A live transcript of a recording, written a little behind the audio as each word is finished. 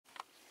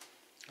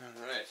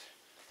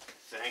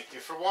Thank you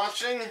for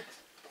watching.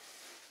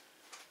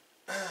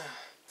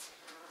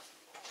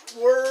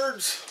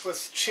 Words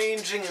with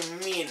changing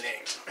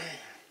meaning.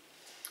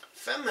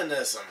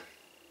 Feminism.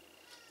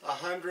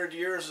 100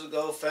 years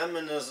ago,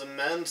 feminism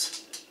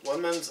meant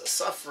women's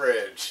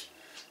suffrage.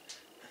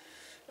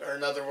 Or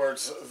in other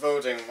words,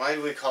 voting. Why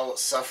do we call it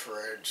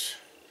suffrage?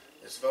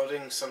 Is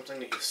voting something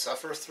that you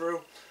suffer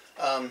through?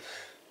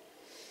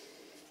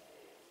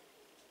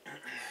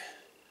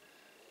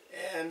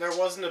 And there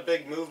wasn't a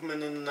big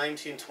movement in the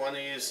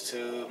 1920s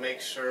to make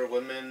sure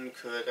women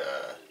could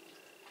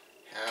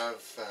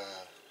have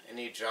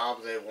any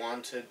job they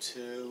wanted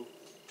to.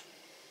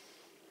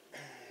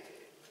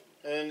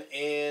 And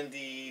in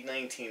the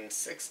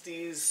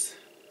 1960s,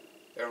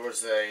 there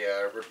was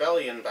a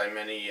rebellion by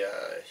many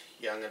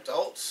young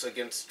adults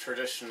against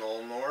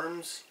traditional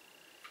norms.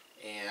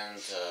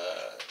 And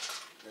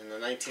in the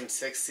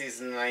 1960s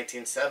and the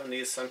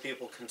 1970s, some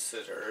people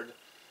considered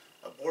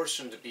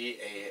abortion to be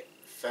a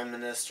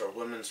feminist or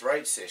women's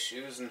rights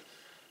issues, and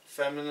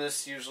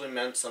feminists usually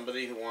meant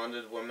somebody who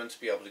wanted women to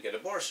be able to get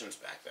abortions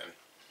back then.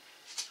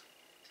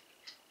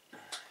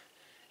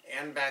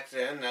 And back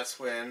then, that's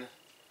when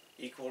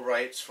equal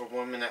rights for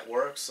women at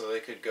work, so they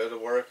could go to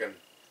work and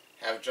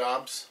have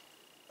jobs,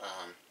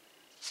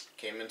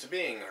 came into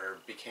being, or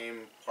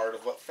became part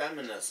of what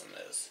feminism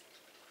is.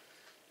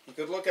 You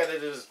could look at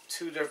it as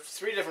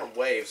three different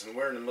waves, and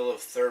we're in the middle of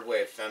third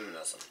wave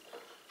feminism.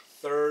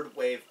 Third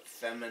wave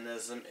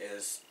feminism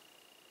is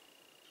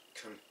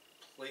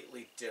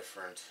completely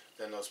different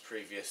than those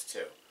previous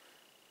two.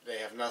 They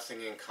have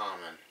nothing in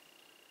common.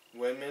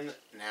 Women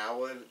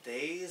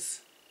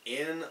nowadays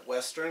in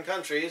Western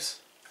countries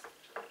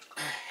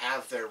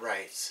have their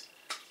rights.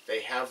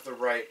 They have the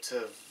right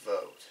to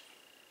vote.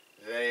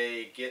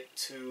 They get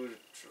to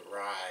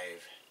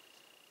drive.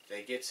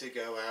 They get to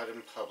go out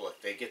in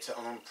public. They get to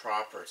own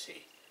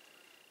property.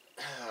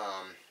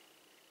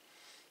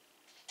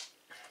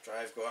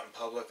 Drive, go out in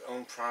public,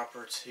 own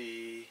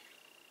property.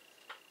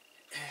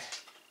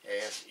 They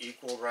have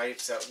equal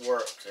rights at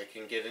work. They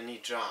can get any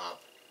job.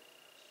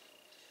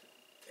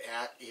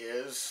 That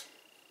is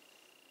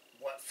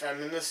what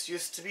feminists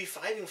used to be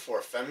fighting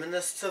for.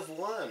 Feminists have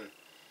won.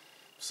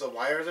 So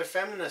why are there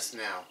feminists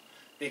now?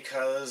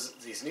 Because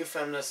these new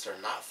feminists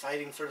are not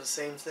fighting for the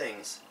same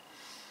things.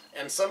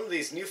 And some of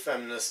these new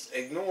feminists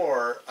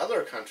ignore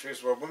other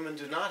countries where women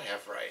do not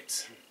have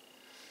rights.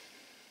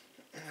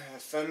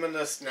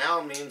 Feminist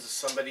now means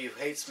somebody who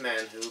hates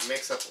men, who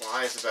makes up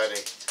lies about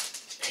a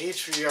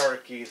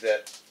patriarchy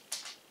that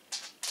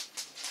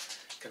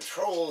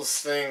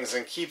controls things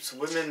and keeps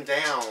women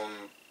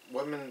down.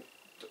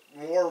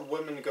 More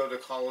women go to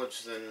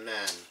college than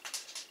men,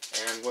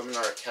 and women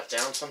are kept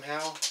down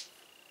somehow.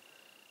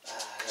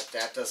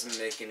 That doesn't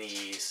make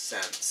any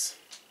sense.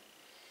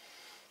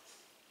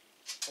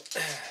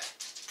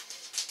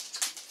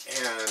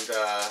 And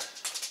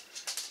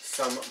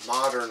some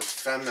modern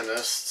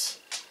feminists,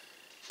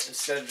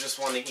 instead of just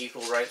wanting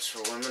equal rights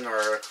for women,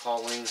 are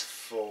calling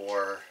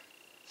for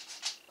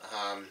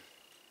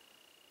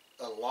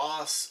a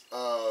loss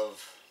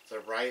of the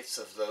rights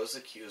of those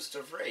accused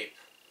of rape.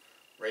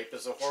 Rape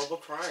is a horrible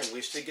crime.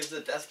 We should give the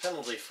death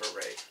penalty for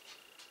rape.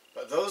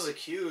 But those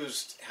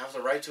accused have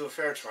the right to a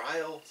fair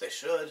trial. They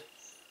should.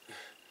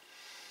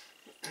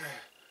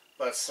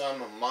 But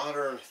some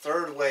modern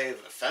third wave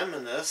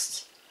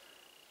feminists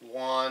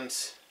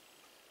want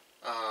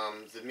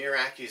the mere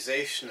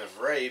accusation of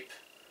rape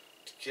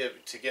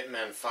to get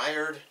men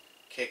fired,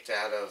 kicked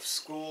out of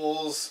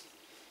schools,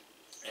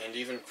 and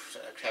even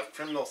have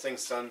criminal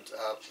things done,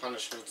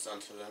 punishments done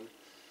to them,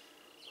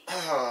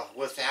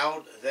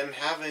 without them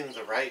having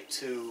the right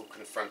to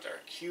confront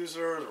their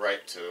accuser, the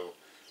right to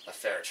a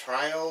fair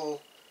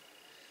trial.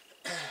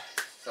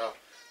 So,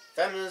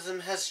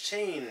 feminism has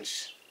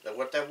changed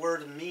what that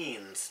word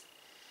means.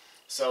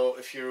 So,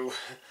 if you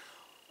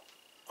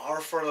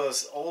are for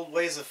those old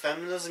ways of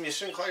feminism, you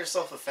shouldn't call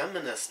yourself a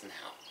feminist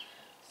now.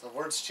 The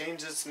word's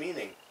changed its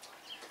meaning.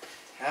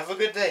 Have a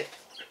good day.